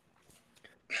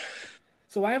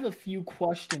 So I have a few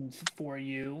questions for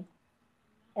you.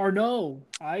 Or no,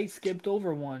 I skipped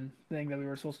over one thing that we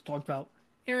were supposed to talk about.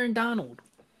 Aaron Donald.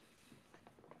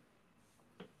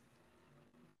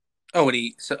 Oh, and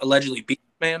he allegedly beat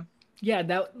the man. Yeah,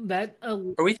 that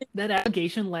Are we that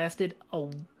allegation lasted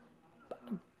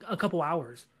a couple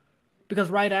hours because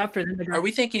right after then the guy are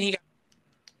we thinking he got,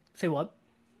 say what?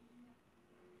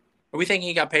 are we thinking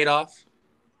he got paid off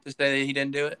to say that he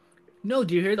didn't do it? No,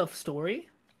 do you hear the story?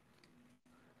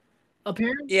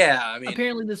 Apparently, Yeah, I mean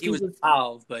apparently this he dude was was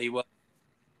involved, but he was.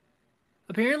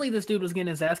 apparently this dude was getting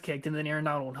his ass kicked, and then Aaron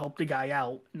Donald helped the guy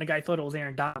out, and the guy thought it was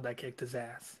Aaron Donald that kicked his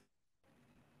ass.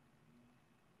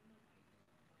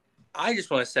 I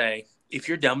just want to say, if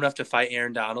you're dumb enough to fight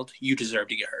Aaron Donald, you deserve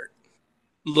to get hurt.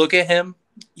 Look at him.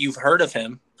 You've heard of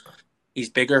him. He's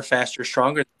bigger, faster,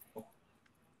 stronger.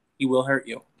 He will hurt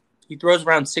you. He throws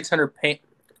around 600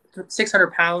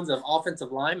 pounds of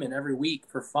offensive lineman every week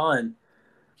for fun.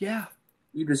 Yeah,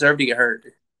 You deserve to get hurt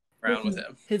around with his,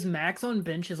 him. his max on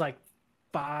bench is like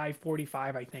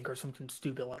 545, I think, or something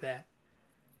stupid like that.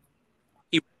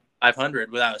 He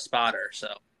 500 without a spotter, so.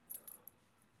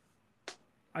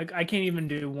 I can't even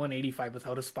do 185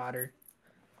 without a spotter.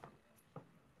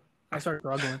 I start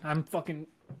struggling. I'm fucking.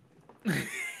 Get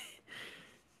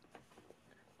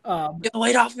the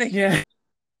weight off me. Yeah.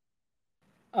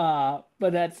 But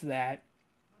that's that.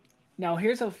 Now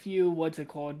here's a few what's it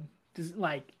called? Just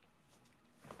like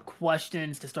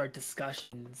questions to start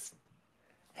discussions.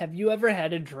 Have you ever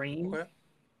had a dream? Okay.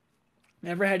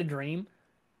 Never had a dream,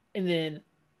 and then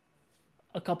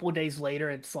a couple of days later,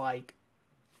 it's like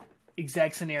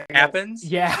exact scenario Happens?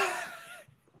 Yeah.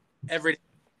 Every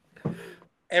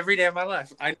day of my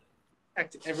life.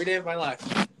 Every day of my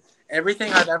life.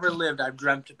 Everything I've ever lived, I've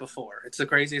dreamt before. It's the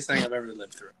craziest thing I've ever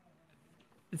lived through.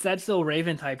 It's that so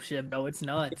Raven type shit, bro. It's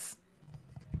nuts.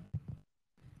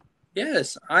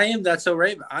 Yes, I am. That's so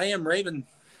Raven. I am Raven.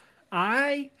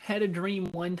 I had a dream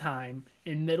one time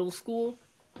in middle school.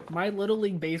 My little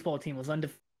league baseball team was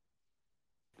undefeated.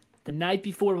 The night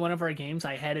before one of our games,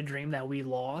 I had a dream that we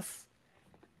lost.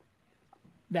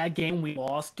 That game we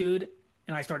lost, dude,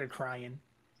 and I started crying.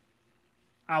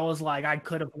 I was like, I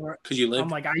could have worn. Because you I'm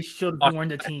lived. like, I should have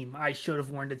warned the team. I should have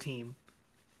warned the team.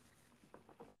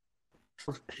 I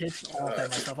was pissed off at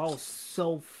myself. I was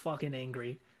so fucking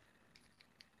angry.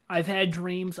 I've had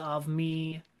dreams of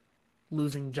me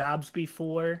losing jobs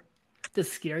before. The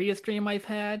scariest dream I've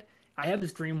had, I have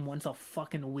this dream once a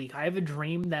fucking week. I have a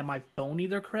dream that my phone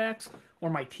either cracks or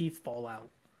my teeth fall out.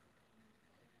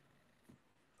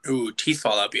 Ooh, teeth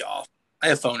fall out be awful. I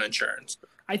have phone insurance.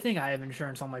 I think I have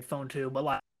insurance on my phone too, but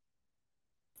like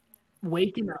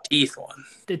waking up, Teeth one.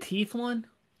 the teeth one,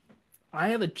 I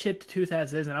have a chipped tooth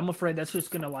as is, and I'm afraid that's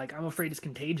just gonna I'm afraid it's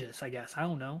contagious, I guess. I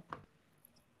don't know.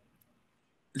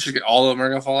 It's just all of them are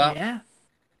gonna fall out. Yeah.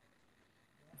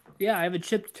 Yeah, I have a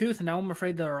chipped tooth, and now I'm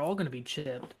afraid they're all gonna be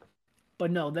chipped.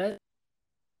 But no, that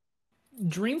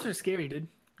dreams are scary, dude.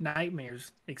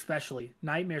 Nightmares, especially.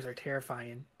 Nightmares are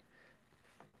terrifying.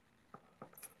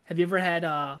 Have you ever had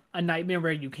a nightmare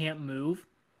where you can't move?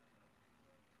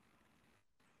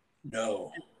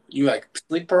 No. You like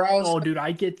sleep paralysis? Oh, dude,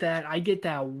 I get that. I get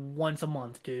that once a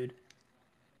month, dude.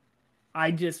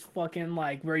 I just fucking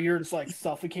like where you're just like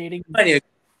suffocating.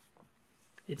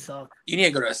 It sucks. You need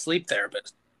to go to a sleep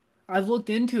therapist. I've looked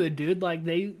into it, dude. Like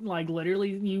they like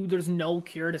literally there's no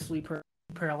cure to sleep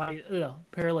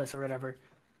paralysis or whatever.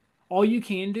 All you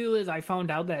can do is I found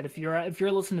out that if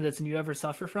you're listening to this and you ever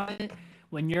suffer from it,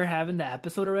 when you're having the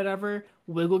episode or whatever,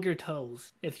 wiggle your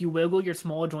toes. If you wiggle your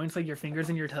small joints like your fingers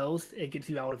and your toes, it gets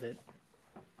you out of it.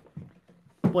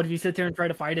 But if you sit there and try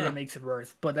to fight it, it makes it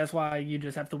worse. But that's why you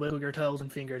just have to wiggle your toes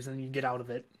and fingers and you get out of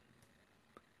it.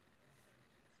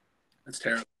 That's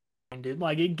terrible. Dude,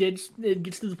 like it gets to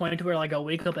the point to where like I'll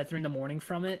wake up at 3 a.m.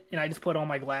 from it, and I just put on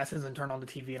my glasses and turn on the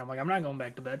TV, and I'm like, I'm not going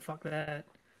back to bed. Fuck that.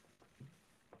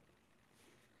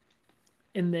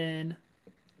 And then,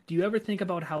 do you ever think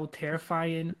about how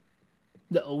terrifying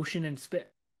the ocean and space?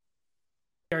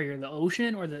 The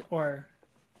ocean or the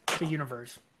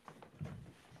universe?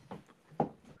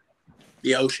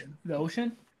 The ocean. The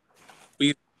ocean?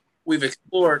 We've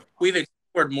explored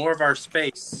more of our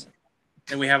space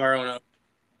than we have our own.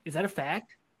 Is that a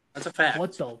fact? That's a fact.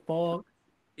 What the fuck?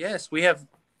 Yes, we have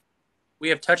We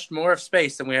have touched more of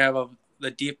space than we have of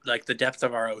the depth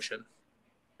of our ocean.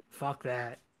 Fuck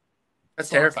that. That's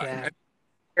Fuck terrifying. that. It's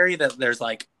scary that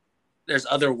there's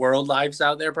other world lives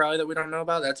out there probably that we don't know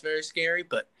about. That's very scary,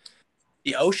 but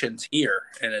the ocean's here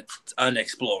and it's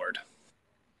unexplored.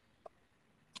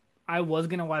 I was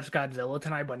gonna watch Godzilla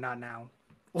tonight, but not now.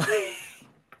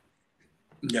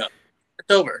 No. It's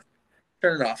over.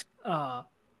 Turn it off.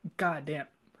 Goddamn.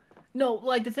 No,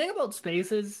 like the thing about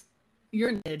space is you're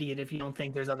an idiot if you don't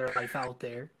think there's other life out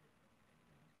there.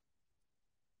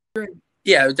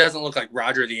 Yeah, it doesn't look like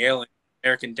Roger the Alien,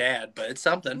 American Dad, but it's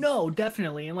something. No,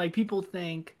 definitely. And like people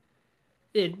think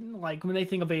it like when they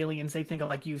think of aliens, they think of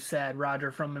like you said,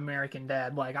 Roger from American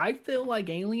Dad. Like I feel like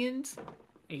aliens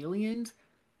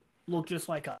look just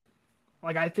like us.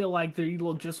 Like I feel like they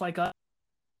look just like us.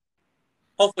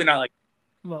 Hopefully not like.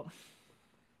 Well,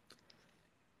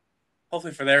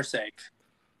 Hopefully for their sake.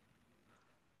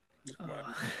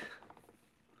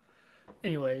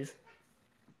 anyways,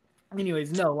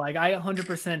 no. Like I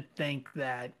 100% think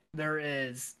that there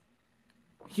is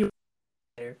human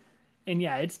there, and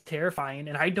yeah, it's terrifying.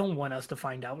 And I don't want us to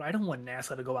find out. I don't want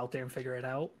NASA to go out there and figure it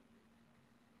out.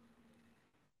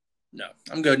 No,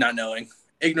 I'm good not knowing.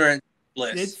 Ignorant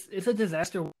bliss. It's a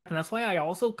disaster, and that's why I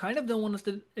also kind of don't want us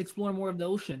to explore more of the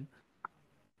ocean.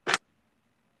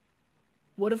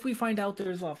 What if we find out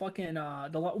there's a fucking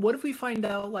what if we find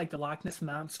out like the Loch Ness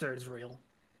monster is real?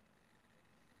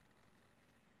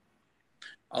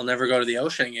 I'll never go to the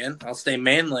ocean again. I'll stay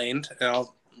mainland and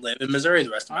I'll live in Missouri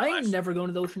the rest of my I life. ain't never going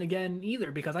to the ocean again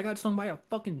either because I got stung by a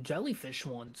fucking jellyfish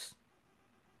once.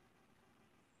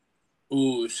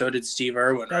 Ooh, so did Steve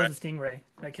Irwin, That right? was a stingray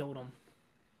that killed him.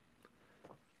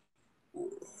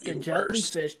 Ooh, The you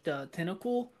jellyfish, worst. the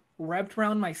tentacle, wrapped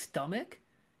around my stomach,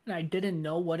 and I didn't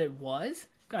know what it was.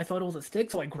 I thought it was a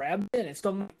stick, so I grabbed it and it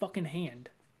stung my fucking hand.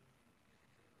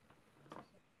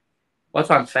 Well, if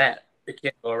I'm fat, it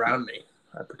can't go around me.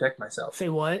 I protect myself. Say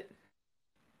what?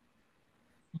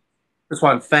 That's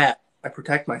why I'm fat. I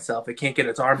protect myself. It can't get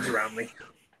its arms around me.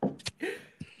 Do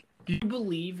you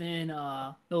believe in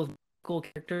those cool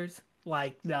characters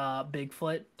like the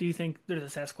Bigfoot? Do you think there's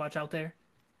a Sasquatch out there?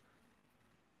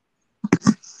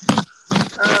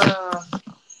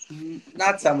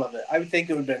 Not some of it. I would think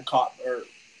it would have been caught, or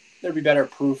there'd be better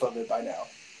proof of it by now.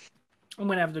 I'm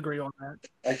gonna have to agree on that.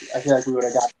 I feel like we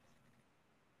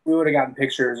would have gotten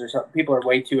pictures or something. People are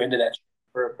way too into that shit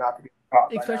for not to be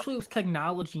caught. Especially with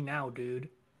technology now, dude.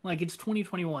 Like it's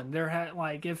 2021.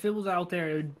 Like if it was out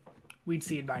there, we'd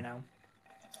see it by now.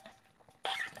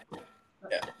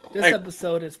 Yeah. This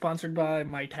episode is sponsored by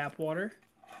my tap water.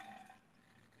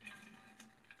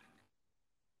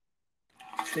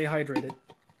 Stay hydrated.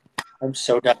 I'm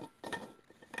so done.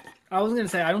 I was gonna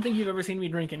say I don't think you've ever seen me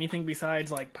drink anything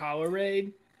besides like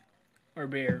Powerade or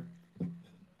beer.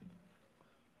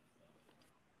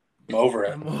 I'm over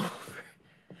it. I'm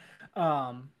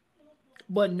over.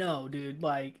 But no, dude.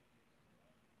 Like,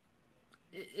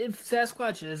 if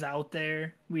Sasquatch is out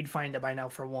there, we'd find it by now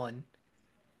for one.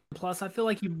 Plus, I feel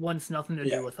like he wants nothing to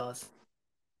do with us.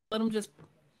 Let him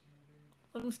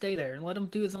stay there and let him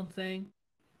do his own thing.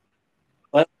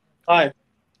 Let him live.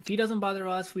 If he doesn't bother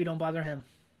us, we don't bother him.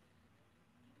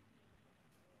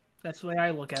 That's the way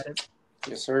I look at it.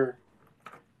 Yes, sir.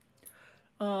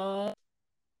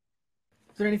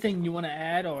 Is there anything you want to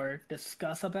add or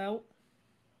discuss about?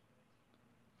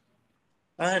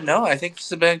 No, I think this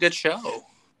has been a good show.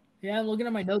 Yeah, I'm looking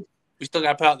at my notes. We still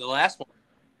got to put out the last one.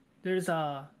 There's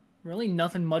really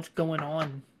nothing much going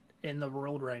on in the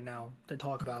world right now to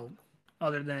talk about,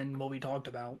 other than what we talked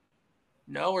about.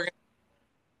 No, we're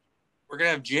gonna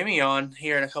have Jimmy on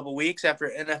here in a couple weeks after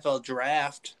NFL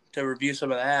draft to review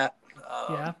some of that.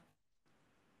 Yeah.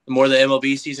 The more the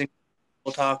MLB season,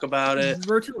 we'll talk about it.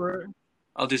 We're too early.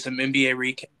 I'll do some NBA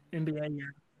recap. NBA, yeah.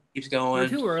 Keeps going. We're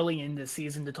too early in this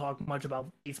season to talk much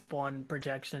about baseball and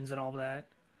projections and all that.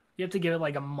 You have to give it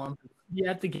like a month. You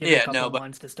have to give it a couple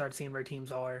months to start seeing where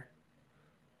teams are.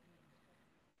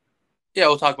 Yeah,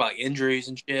 we'll talk about injuries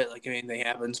and shit, like if anything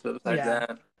happens. But besides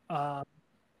that,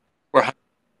 we're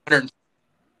 100 in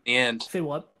the end. Say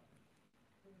what?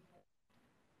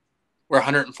 We're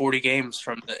 140 games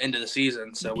from the end of the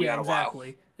season, so we got a while.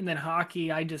 And then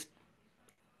hockey, I don't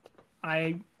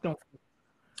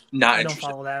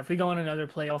follow that. If we go on another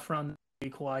playoff run, that'd be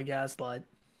cool, I guess. But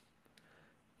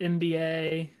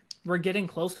NBA, we're getting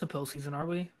close to postseason, aren't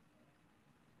we?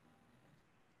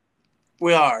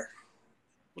 We are.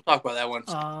 We'll talk about that one.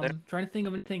 Trying to think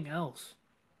of anything else.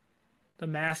 The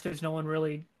Masters, no one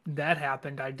really. That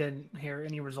happened. I didn't hear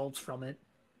any results from it.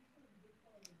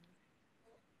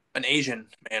 An Asian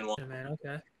man won. Yeah, man,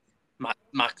 okay.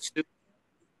 Matsu.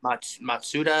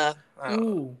 Matsuda.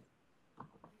 Ooh,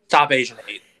 Top Asian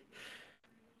hate.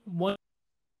 what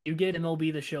you get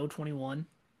MLB The Show 21?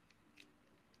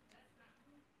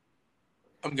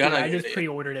 I'm Dude, gonna I get just it.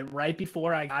 pre-ordered it right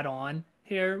before I got on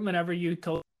here. Whenever you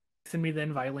told send me the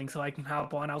invite link so I can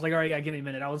hop on, I was like, all right, yeah, give me a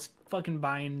minute. I was fucking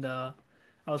I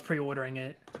was pre-ordering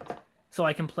it so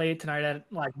I can play it tonight at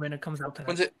like when it comes out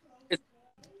tonight. It,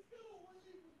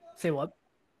 Say what?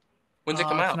 when's it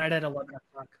come out? Tonight at 11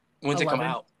 o'clock. When's it come 11.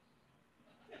 out?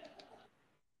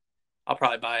 I'll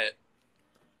probably buy it.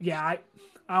 Yeah,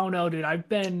 I don't know, dude. I've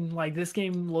been like this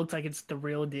game looks like it's the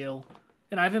real deal,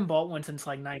 and I haven't bought one since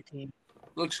like 19.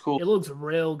 Looks cool. It looks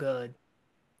real good.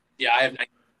 Yeah, I have.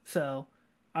 So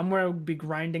I'm gonna be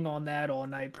grinding on that all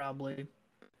night probably.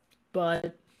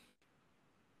 But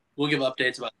We'll give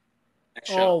updates about the next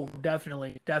show. oh,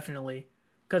 definitely,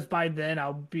 because by then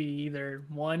I'll be either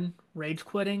one rage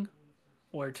quitting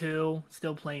or two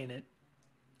still playing it.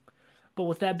 But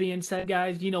with that being said,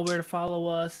 guys, you know where to follow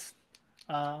us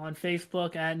on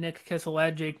Facebook at Nick Kissel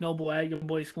at Jake Noble at Your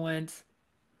Boy Squints.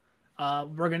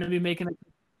 We're gonna be making a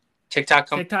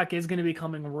TikTok is gonna be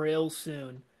coming real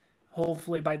soon.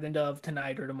 Hopefully by the end of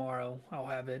tonight or tomorrow, I'll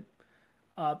have it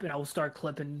up and I'll start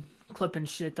clipping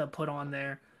shit to put on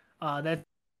there. That's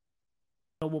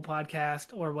Noble podcast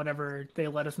or whatever they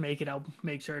let us make it. I'll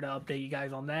make sure to update you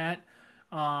guys on that.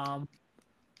 Um,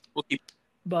 We'll keep.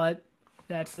 but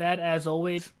that's that. As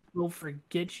always, we'll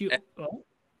forget you. Oh,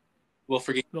 We'll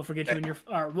forget. we'll forget you when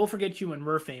you're. We'll forget you when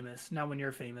we're famous, not when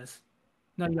you're famous.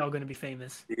 None of y'all gonna be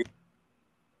famous.